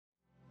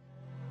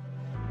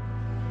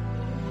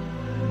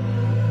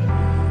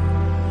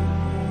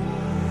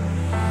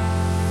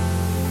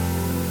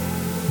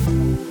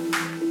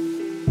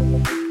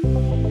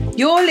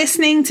You're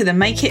listening to the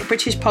Make It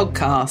British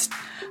podcast.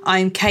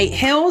 I'm Kate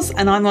Hills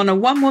and I'm on a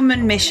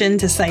one-woman mission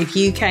to save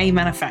UK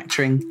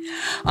manufacturing.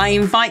 I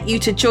invite you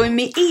to join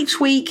me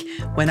each week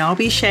when I'll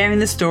be sharing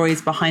the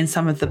stories behind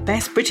some of the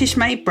best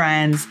British-made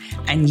brands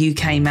and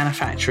UK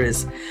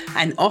manufacturers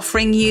and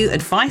offering you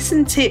advice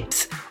and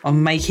tips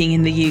on making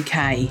in the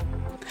UK.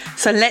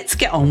 So let's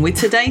get on with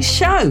today's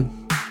show.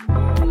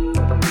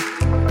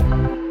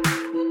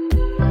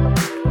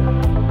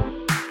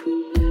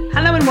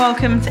 Hello and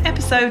welcome to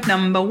episode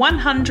number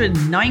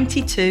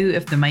 192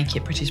 of the Make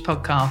It British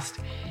podcast.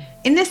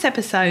 In this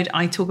episode,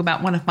 I talk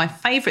about one of my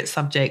favourite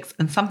subjects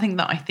and something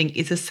that I think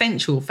is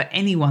essential for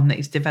anyone that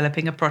is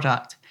developing a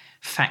product,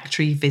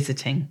 factory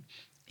visiting.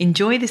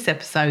 Enjoy this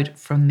episode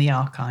from the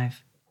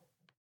archive.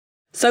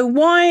 So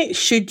why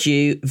should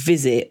you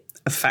visit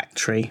a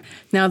factory?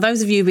 Now,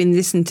 those of you who've been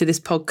listening to this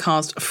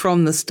podcast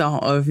from the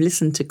start or have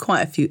listened to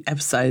quite a few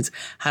episodes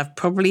have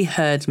probably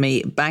heard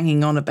me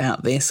banging on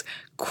about this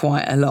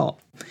quite a lot.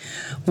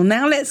 Well,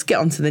 now let's get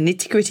on to the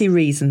nitty-gritty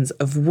reasons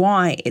of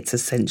why it's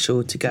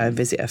essential to go and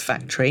visit a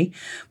factory,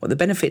 what the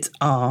benefits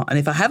are, and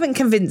if I haven't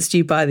convinced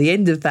you by the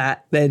end of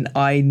that, then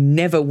I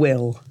never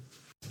will.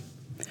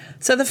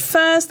 So the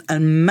first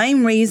and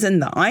main reason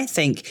that I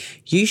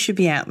think you should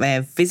be out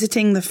there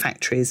visiting the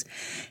factories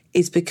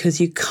is because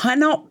you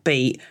cannot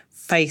beat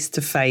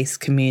face-to-face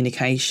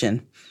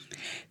communication.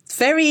 It's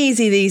very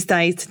easy these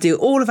days to do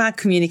all of our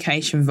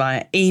communication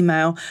via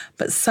email,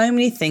 but so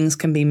many things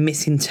can be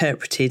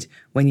misinterpreted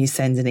when you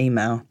send an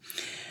email.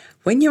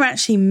 When you're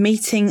actually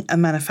meeting a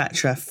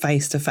manufacturer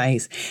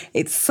face-to-face,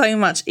 it's so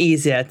much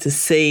easier to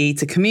see,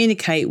 to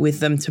communicate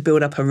with them, to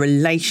build up a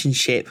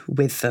relationship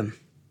with them.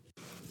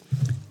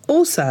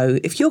 Also,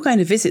 if you're going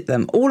to visit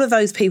them, all of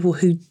those people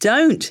who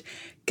don't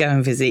go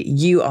and visit,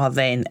 you are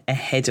then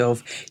ahead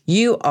of.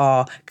 You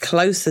are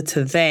closer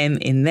to them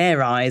in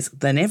their eyes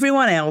than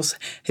everyone else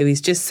who is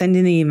just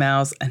sending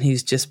emails and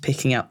who's just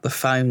picking up the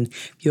phone.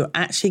 You're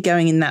actually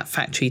going in that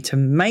factory to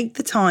make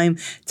the time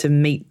to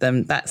meet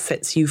them. That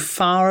sets you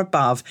far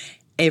above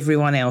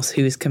everyone else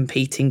who is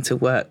competing to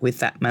work with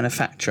that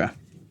manufacturer.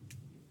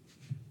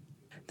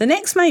 The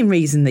next main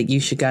reason that you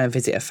should go and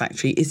visit a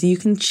factory is you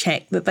can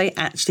check that they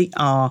actually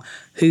are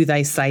who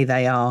they say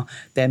they are.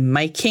 They're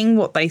making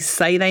what they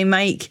say they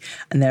make,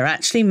 and they're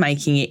actually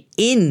making it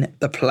in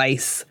the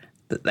place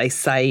that they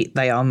say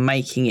they are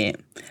making it.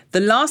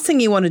 The last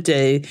thing you want to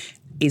do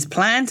is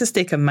plan to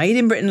stick a Made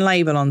in Britain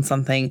label on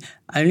something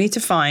only to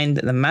find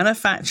that the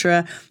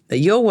manufacturer that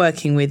you're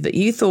working with that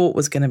you thought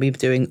was going to be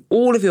doing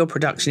all of your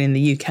production in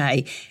the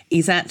UK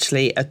is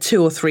actually a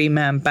 2 or 3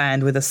 man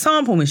band with a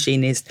sample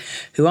machinist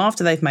who,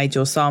 after they've made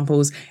your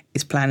samples,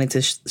 is planning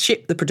to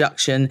ship the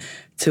production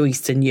to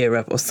Eastern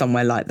Europe or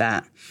somewhere like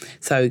that.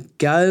 So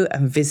go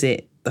and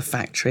visit the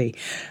factory.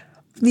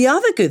 The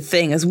other good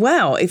thing as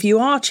well, if you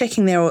are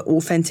checking their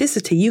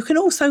authenticity, you can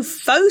also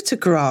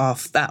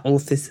photograph that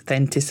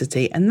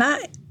authenticity, and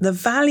that the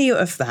value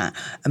of that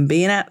and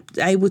being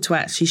able to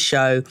actually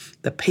show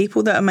the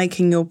people that are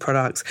making your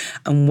products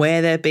and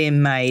where they're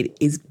being made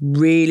is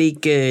really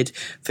good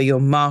for your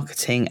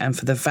marketing and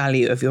for the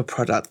value of your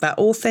product. That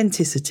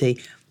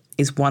authenticity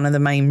is one of the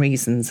main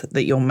reasons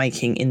that you're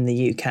making in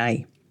the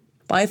UK.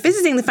 By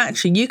visiting the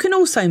factory, you can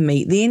also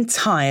meet the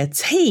entire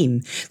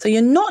team. So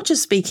you're not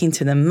just speaking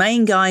to the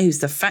main guy who's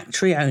the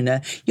factory owner.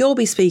 You'll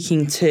be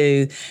speaking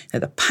to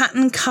the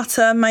pattern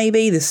cutter,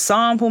 maybe the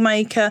sample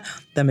maker,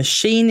 the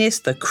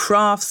machinist, the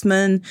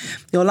craftsman.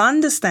 You'll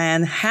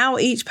understand how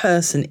each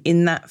person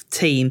in that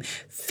team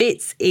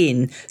fits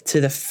in to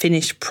the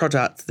finished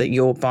product that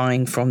you're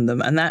buying from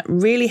them. And that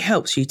really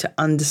helps you to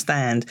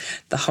understand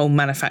the whole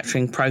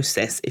manufacturing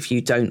process if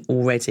you don't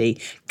already.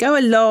 Go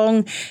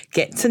along,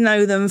 get to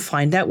know them,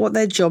 find out what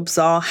their jobs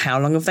are, how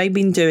long have they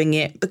been doing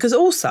it, because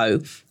also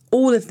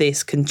all of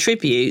this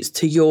contributes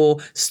to your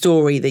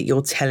story that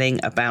you're telling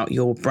about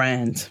your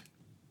brand.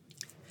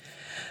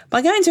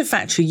 By going to a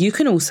factory, you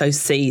can also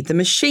see the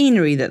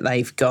machinery that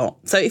they've got.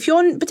 So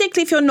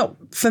particularly if you're not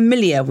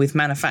familiar with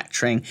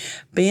manufacturing,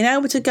 being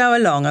able to go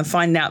along and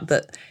find out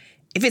that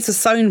if it's a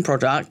sewn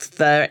product,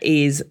 there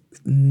is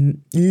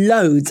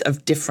loads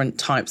of different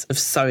types of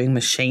sewing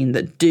machine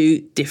that do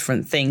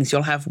different things.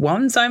 You'll have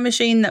one sewing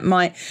machine that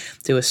might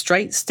do a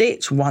straight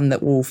stitch, one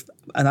that will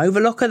an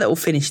overlocker that will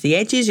finish the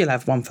edges. You'll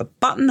have one for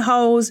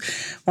buttonholes,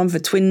 one for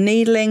twin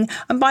needling.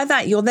 And by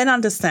that, you'll then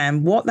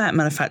understand what that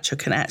manufacturer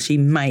can actually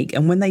make.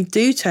 And when they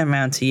do turn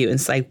around to you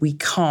and say, we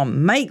can't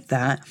make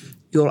that,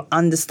 you'll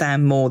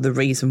understand more the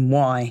reason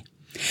why.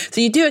 So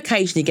you do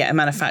occasionally get a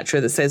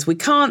manufacturer that says, we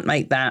can't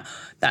make that.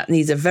 That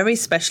needs a very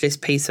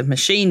specialist piece of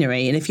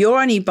machinery. And if you're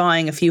only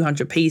buying a few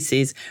hundred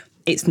pieces,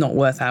 it's not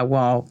worth our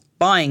while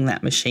buying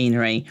that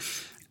machinery.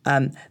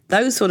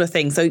 Those sort of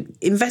things. So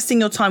investing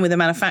your time with a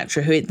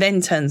manufacturer who it then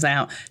turns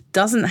out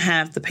doesn't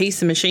have the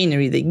piece of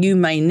machinery that you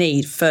may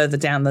need further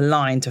down the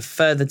line to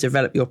further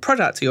develop your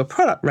product or your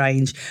product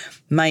range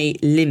may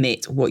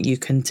limit what you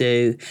can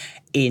do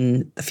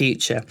in the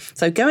future.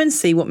 So go and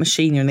see what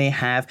machinery they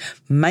have,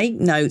 make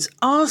notes,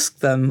 ask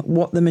them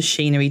what the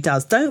machinery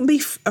does. Don't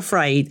be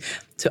afraid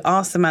to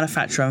ask the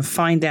manufacturer and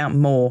find out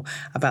more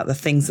about the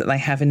things that they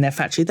have in their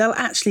factory. They'll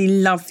actually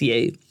love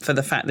you for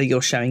the fact that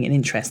you're showing an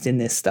interest in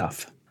this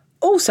stuff.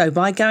 Also,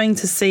 by going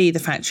to see the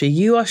factory,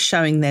 you are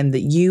showing them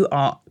that you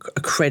are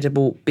a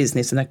credible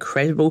business and a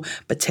credible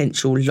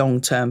potential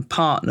long-term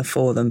partner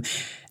for them.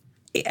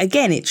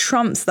 Again, it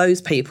trumps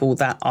those people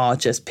that are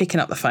just picking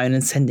up the phone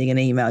and sending an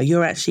email.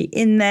 You're actually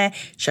in there,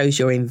 shows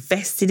you're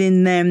invested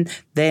in them.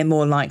 They're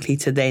more likely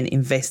to then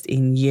invest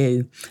in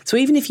you. So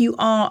even if you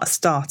are a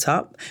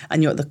startup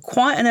and you're at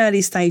quite an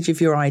early stage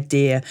of your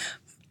idea,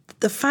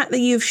 the fact that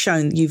you've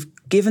shown you've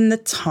given the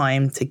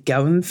time to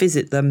go and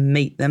visit them,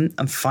 meet them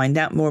and find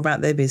out more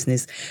about their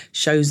business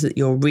shows that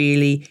you're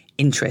really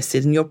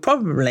interested, and you're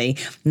probably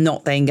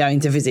not then going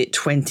to visit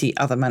 20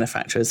 other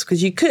manufacturers,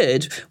 because you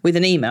could, with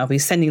an email, be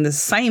sending the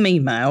same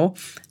email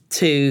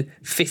to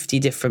 50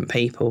 different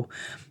people.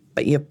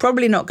 But you're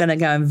probably not going to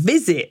go and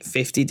visit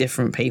 50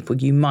 different people.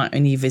 You might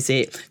only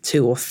visit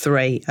 2 or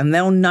 3, and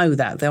they'll know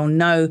that. They'll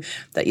know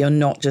that you're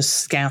not just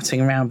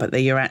scouting around, but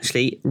that you're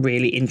actually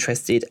really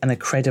interested and a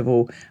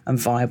credible and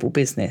viable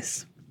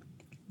business.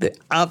 The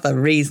other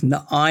reason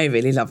that I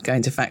really love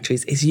going to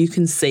factories is you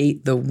can see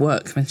the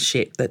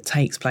workmanship that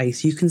takes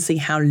place. You can see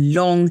how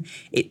long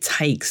it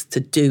takes to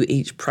do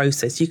each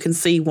process. You can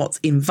see what's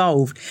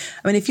involved.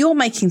 I mean, if you're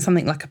making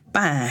something like a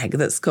bag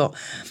that's got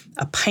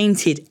a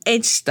painted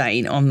edge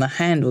stain on the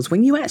handles,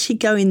 when you actually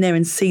go in there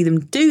and see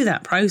them do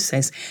that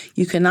process,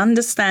 you can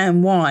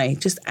understand why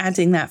just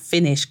adding that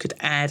finish could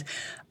add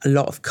a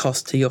lot of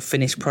cost to your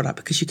finished product,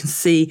 because you can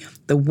see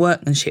the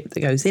workmanship that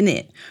goes in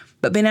it.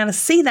 But being able to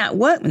see that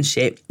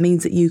workmanship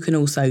means that you can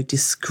also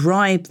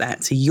describe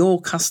that to your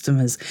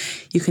customers.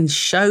 You can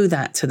show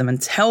that to them and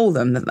tell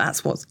them that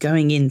that's what's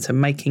going into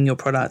making your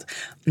product.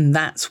 And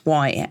that's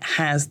why it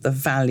has the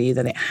value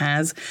that it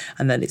has,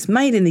 and that it's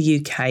made in the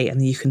UK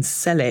and you can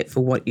sell it for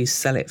what you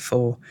sell it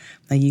for.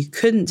 Now, you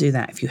couldn't do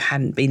that if you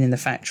hadn't been in the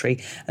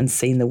factory and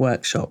seen the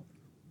workshop.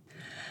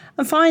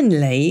 And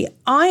finally,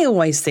 I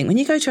always think when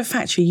you go to a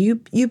factory,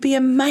 you'd be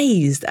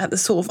amazed at the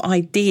sort of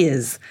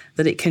ideas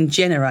that it can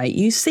generate.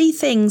 You see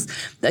things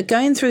that are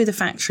going through the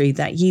factory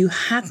that you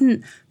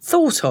hadn't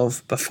thought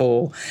of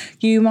before.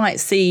 You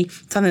might see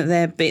something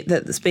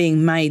that's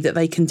being made that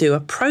they can do a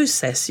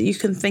process you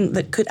can think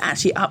that could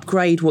actually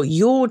upgrade what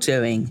you're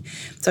doing.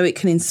 So it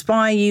can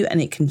inspire you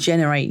and it can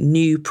generate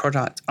new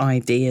product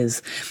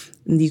ideas.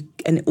 And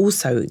it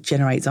also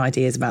generates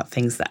ideas about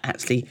things that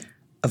actually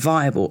are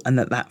viable and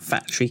that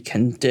factory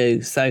can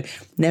do. So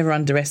never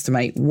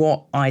underestimate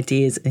what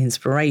ideas and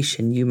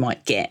inspiration you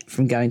might get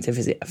from going to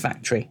visit a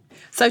factory.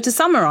 So to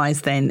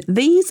summarise then,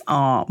 these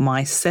are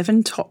my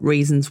 7 top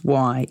reasons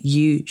why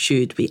you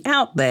should be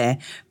out there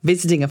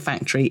visiting a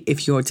factory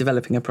if you're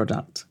developing a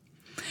product.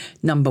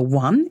 Number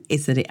 1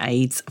 is that it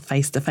aids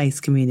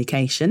face-to-face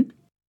communication.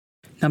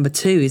 Number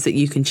 2 is that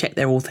you can check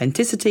their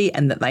authenticity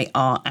and that they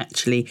are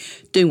actually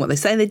doing what they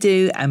say they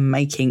do and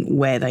making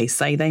where they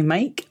say they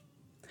make.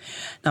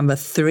 Number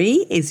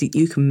 3 is that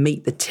you can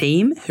meet the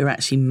team who are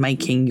actually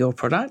making your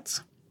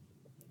product.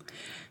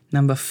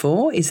 Number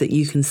 4 is that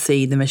you can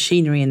see the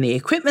machinery and the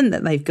equipment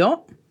that they've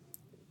got.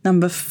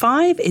 Number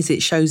 5 is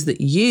it shows that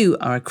you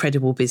are a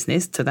credible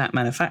business to that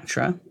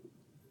manufacturer.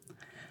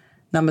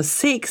 Number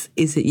 6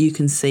 is that you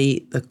can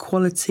see the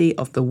quality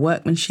of the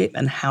workmanship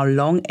and how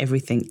long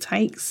everything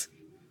takes.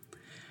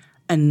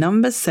 And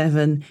number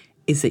 7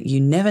 is that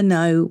you never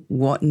know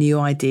what new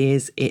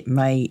ideas it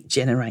may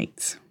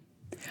generate.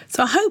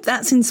 So I hope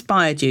that's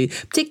inspired you,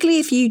 particularly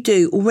if you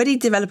do already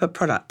develop a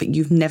product, but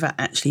you've never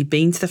actually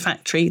been to the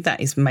factory that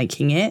is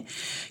making it.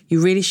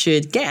 You really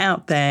should get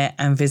out there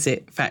and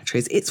visit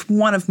factories. It's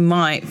one of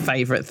my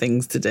favourite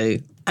things to do.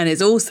 And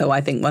it's also,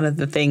 I think, one of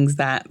the things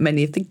that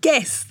many of the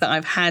guests that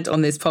I've had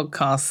on this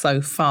podcast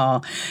so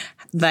far,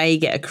 they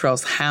get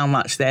across how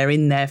much they're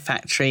in their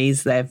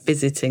factories, they're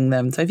visiting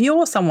them. So if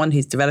you're someone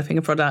who's developing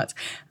a product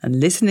and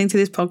listening to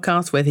this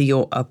podcast, whether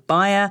you're a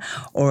buyer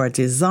or a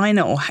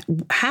designer or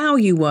how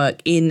you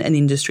work in an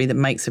industry that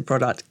makes a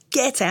product,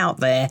 get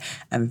out there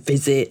and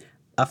visit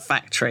a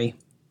factory.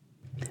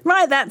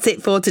 Right, that's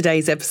it for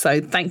today's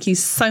episode. Thank you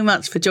so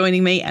much for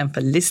joining me and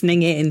for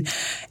listening in.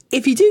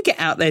 If you do get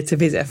out there to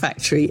visit a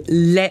factory,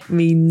 let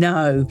me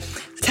know.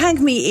 Tag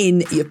me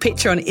in your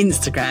picture on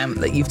Instagram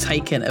that you've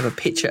taken of a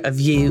picture of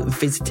you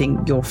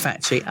visiting your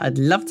factory. I'd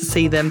love to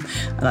see them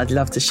and I'd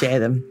love to share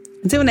them.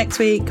 Until next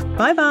week,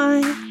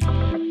 bye-bye.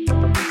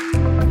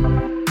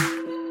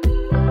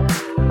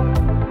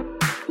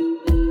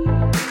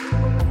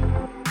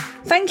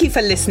 Thank you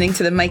for listening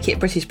to the Make It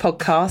British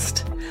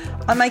podcast.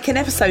 I make an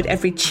episode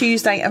every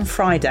Tuesday and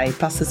Friday,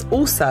 plus there's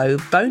also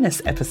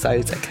bonus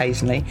episodes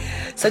occasionally.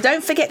 So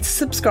don't forget to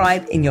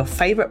subscribe in your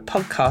favourite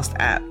podcast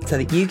app so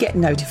that you get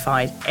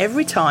notified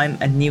every time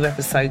a new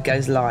episode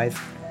goes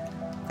live.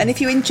 And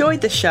if you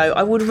enjoyed the show,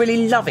 I would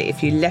really love it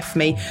if you left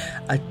me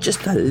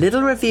just a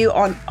little review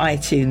on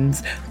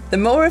iTunes. The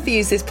more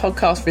reviews this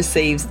podcast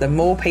receives, the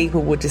more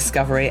people will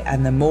discover it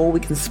and the more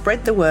we can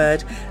spread the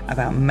word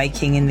about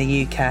making in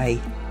the UK.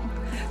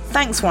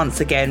 Thanks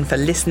once again for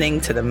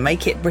listening to the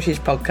Make It British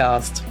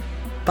podcast.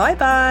 Bye.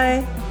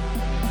 Bye-bye.